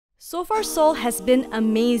So far, Seoul has been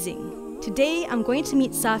amazing. Today, I'm going to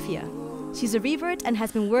meet Safiyya. She's a revert and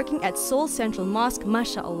has been working at Seoul Central Mosque,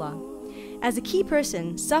 mashallah. As a key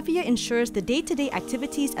person, Safiyya ensures the day-to-day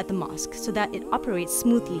activities at the mosque so that it operates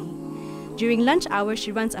smoothly. During lunch hour,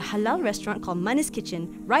 she runs a halal restaurant called Manis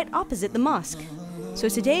Kitchen right opposite the mosque. So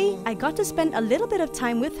today, I got to spend a little bit of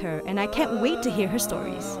time with her and I can't wait to hear her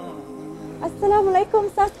stories. Assalamualaikum,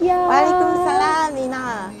 Safiyya. Walaikum salam,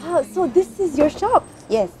 Nina. So this is your shop?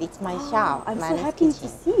 Yes, it's my shop. I'm Manis so happy Kitchen. to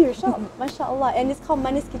see your shop, mashallah. And it's called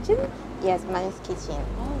Manis Kitchen? Yes, Manis Kitchen.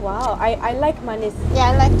 Oh wow, I like Manis.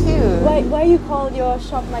 Yeah, I like too. Why you call your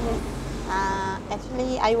shop Manis?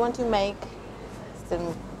 Actually, I want to make some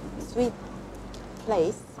sweet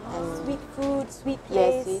place. And Sweet food, sweet place.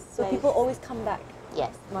 Yes, sweet so place. people always come back.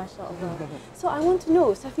 Yes. Mashallah. So I want to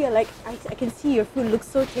know, Safiyya, like I can see your food looks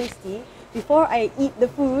so tasty. Before I eat the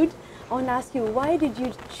food, I want to ask you, why did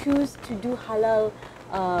you choose to do halal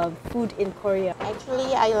food in Korea?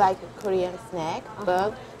 Actually, I like Korean snack,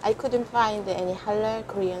 but I couldn't find any halal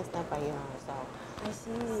Korean snack by myself. I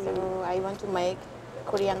see. So I want to make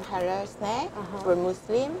Korean halal snack for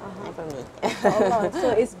Muslim and for me. Mashallah.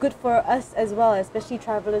 So it's good for us as well, especially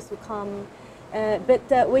travelers who come.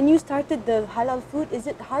 But when you started the halal food, is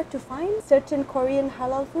it hard to find certain Korean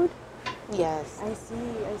halal food? Yes. I see.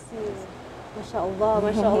 Mashallah,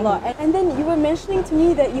 mashallah. And then you were mentioning to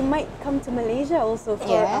me that you might come to Malaysia also for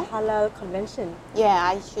a halal convention. Yeah,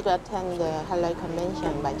 I should attend the halal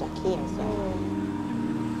convention by Jakim. So.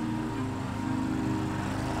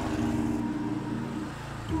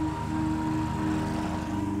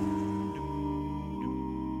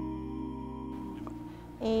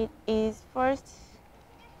 It is first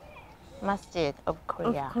masjid of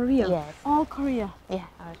Korea. Of Korea? Yes. All Korea? Yeah.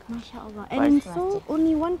 Mashallah. And in Seoul,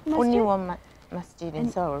 only one masjid? Only one masjid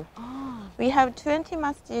in Seoul. We have 20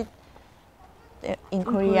 masjid in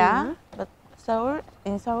Korea, but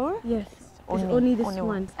in Seoul, yes, only this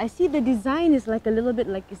one. I see the design is like a little bit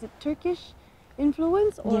like, is it Turkish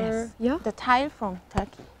influence or? Yes. Yeah? The tile from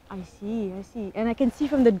Turkey. I see. And I can see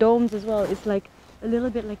from the domes as well, it's like a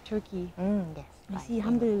little bit like Turkey. Yes. I see,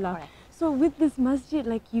 alhamdulillah. So with this masjid,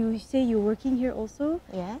 like you say you're working here also?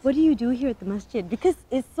 Yes. What do you do here at the masjid? Because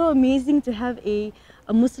it's so amazing to have a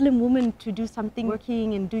Muslim woman to do something,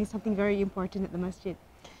 working and doing something very important at the masjid.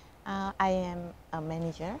 I am a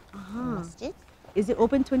manager in masjid. Is it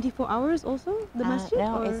open 24 hours also, the masjid?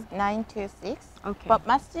 No, or? it's 9 to 6. Okay. But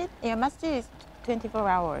masjid is 24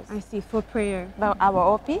 hours. I see, for prayer. But our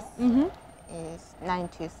office is 9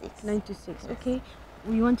 to 6. 9 to 6, okay.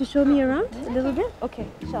 You want to show me around a little bit? Okay,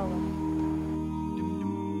 inshallah.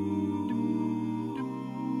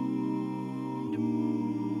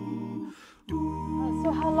 So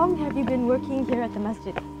how long have you been working here at the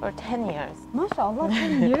masjid? For 10 years. MashaAllah,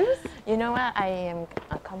 10 years? You know what? I am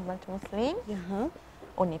a convert Muslim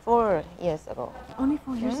only 4 years ago. Only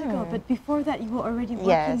 4 years ago, but before that you were already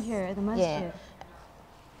working here at the masjid.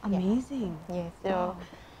 Yeah. Amazing. Yes. So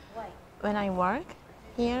when I work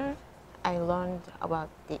here, I learned about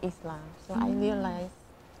the Islam. So I realized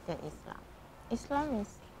that Islam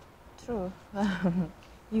is true.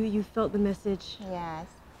 You felt the message Yes.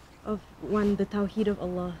 of the Tawheed of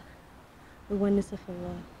Allah, the oneness of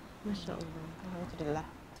Allah. MashaAllah. Alhamdulillah.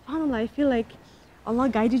 SubhanAllah, I feel like Allah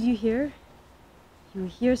guided you here. You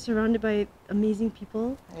were here surrounded by amazing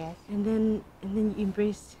people. Yes. And then you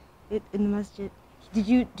embraced it in the masjid. Did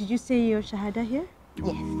you say your shahada here?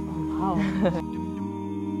 Yes. Oh, wow.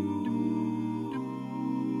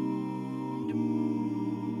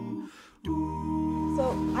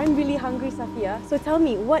 So I'm really hungry, Safiyya. So tell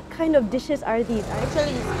me, what kind of dishes are these?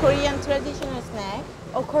 Actually, it's Korean traditional snack.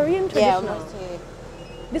 Oh, Korean traditional. Yeah,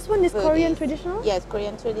 This one is Korean traditional? Yes,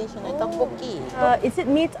 Korean traditional tteokbokki. Is it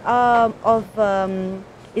made of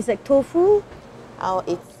it's like tofu? Oh,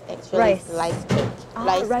 it's actually rice cake.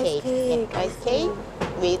 Rice cake. Yeah, rice cake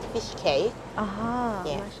with fish cake. Aha,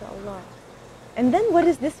 Yeah. mashallah. And then what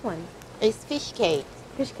is this one? It's fish cake.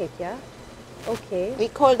 Fish cake, yeah? Okay. We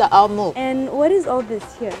call the almuk. And what is all this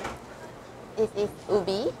here? This is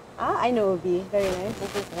ubi. I know ubi. Very nice.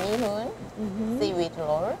 This is mihun, seaweed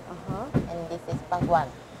roll, and this is bakwan.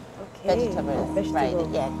 Okay. Vegetables. Right.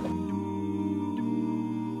 Yeah.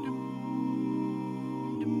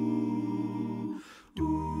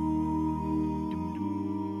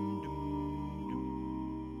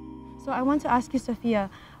 So I want to ask you, Safiyya,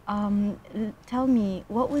 tell me,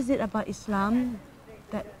 what was it about Islam,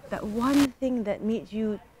 that one thing that made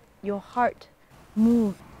your heart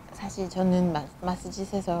move? 사실 저는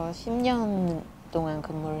마스짓에서 10년 동안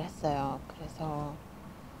근무를 했어요. 그래서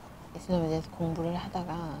이슬람에 대해서 공부를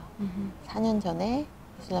하다가 4년 전에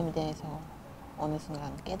이슬람에 대해서 어느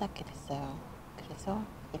순간 깨닫게 됐어요. 그래서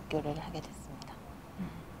입교를 하게 됐습니다.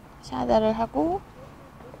 샤하다를 하고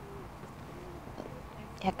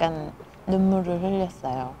약간 눈물을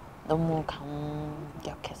흘렸어요. 너무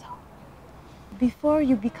감격해서. Before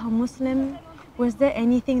you become Muslim, was there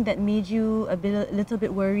anything that made you a little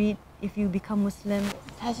bit worried if you become Muslim?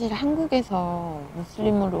 사실 한국에서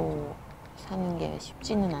무슬림으로 사는 게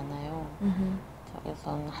쉽지는 않아요.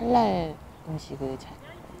 여기선 할랄 음식을 이제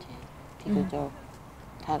비교적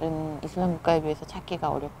다른 이슬람 국가에 비해서 찾기가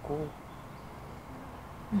어렵고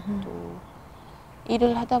또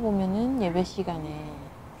일을 하다 보면은 예배 시간에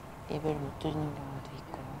예배를 못 드리는 경우도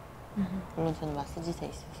있고요. 물론 저는 마스짓에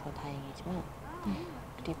있어서 다행이지만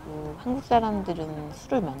그리고 한국 사람들은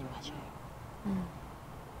술을 많이 마셔요.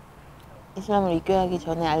 이슬람을 입교하기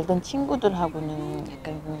전에 알던 친구들하고는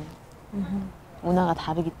약간 문화가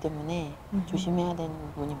다르기 때문에 조심해야 되는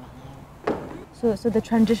부분이 많아요. So the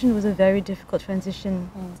transition was a very difficult transition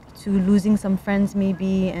to losing some friends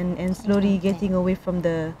maybe and slowly getting away from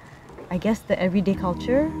the, I guess, the everyday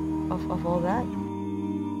culture of all that.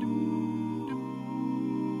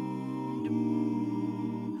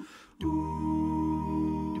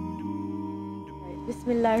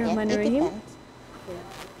 Bismillahirrahmanirrahim.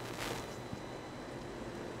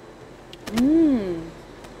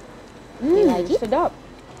 Sedap.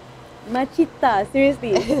 Machita,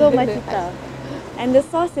 seriously, so machita. And the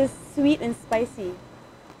sauce is sweet and spicy.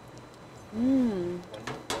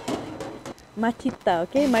 Machita,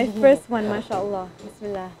 okay? My first one, mashallah.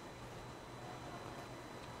 Bismillah.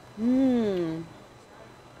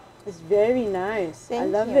 It's very nice. I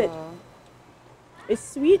love it. It's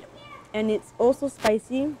sweet and it's also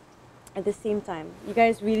spicy at the same time. You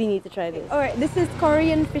guys really need to try this. Alright, this is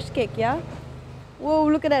Korean fish cake, yeah? Whoa,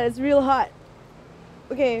 look at that, it's real hot.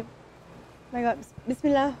 Okay. My god,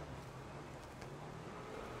 Bismillah.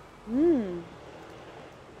 And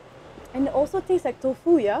it also tastes like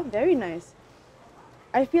tofu, yeah? Very nice.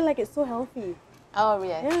 I feel like it's so healthy. Oh,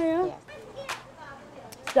 yes. Yeah.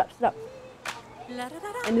 Yes. Stop.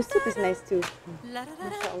 And the soup is nice too.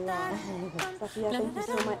 MashaAllah. Safiyya, thank you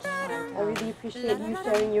so much. I really appreciate you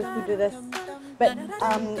sharing your food with us. But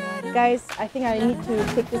guys, I think I need to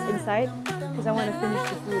take this inside because I want to finish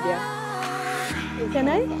the food, yeah? Can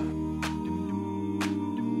I?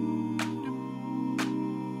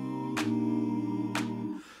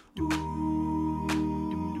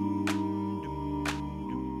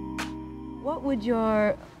 What would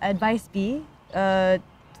your advice be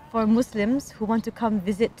for Muslims who want to come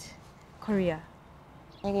visit Korea?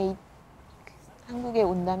 만약에 한국에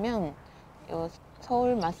온다면 요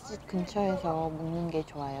서울 마스짓 근처에서 먹는 게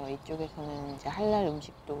좋아요. 이쪽에서는 이제 할랄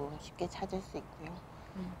음식도 쉽게 찾을 수 있고요.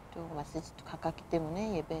 또 마스짓도 가깝기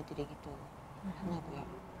때문에 예배드리기도 편하고요.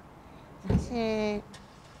 사실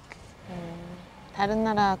다른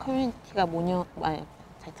나라 커뮤니티가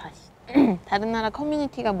다른 나라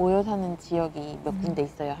커뮤니티가 모여 사는 지역이 몇 군데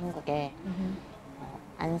있어요, 한국에.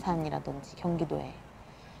 안산이라든지 경기도에.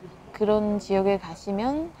 그런 지역에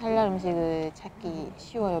가시면 할랄 음식을 찾기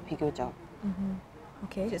쉬워요, 비교적.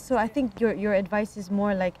 Okay, so I think your advice is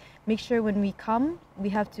more like make sure when we come, we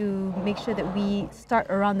have to make sure that we start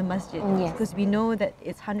around the masjid. Yes. Because we know that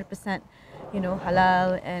it's 100%,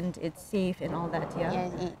 halal and it's safe and all that, yeah?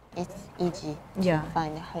 Yes, it's easy Yeah. to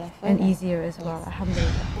find halal food. And easier as well, Yes.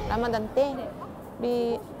 alhamdulillah. 라마단 때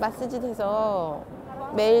우리 마스짓에서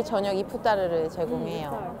매일 저녁 이프따르를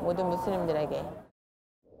제공해요. 모든 무슬림들에게.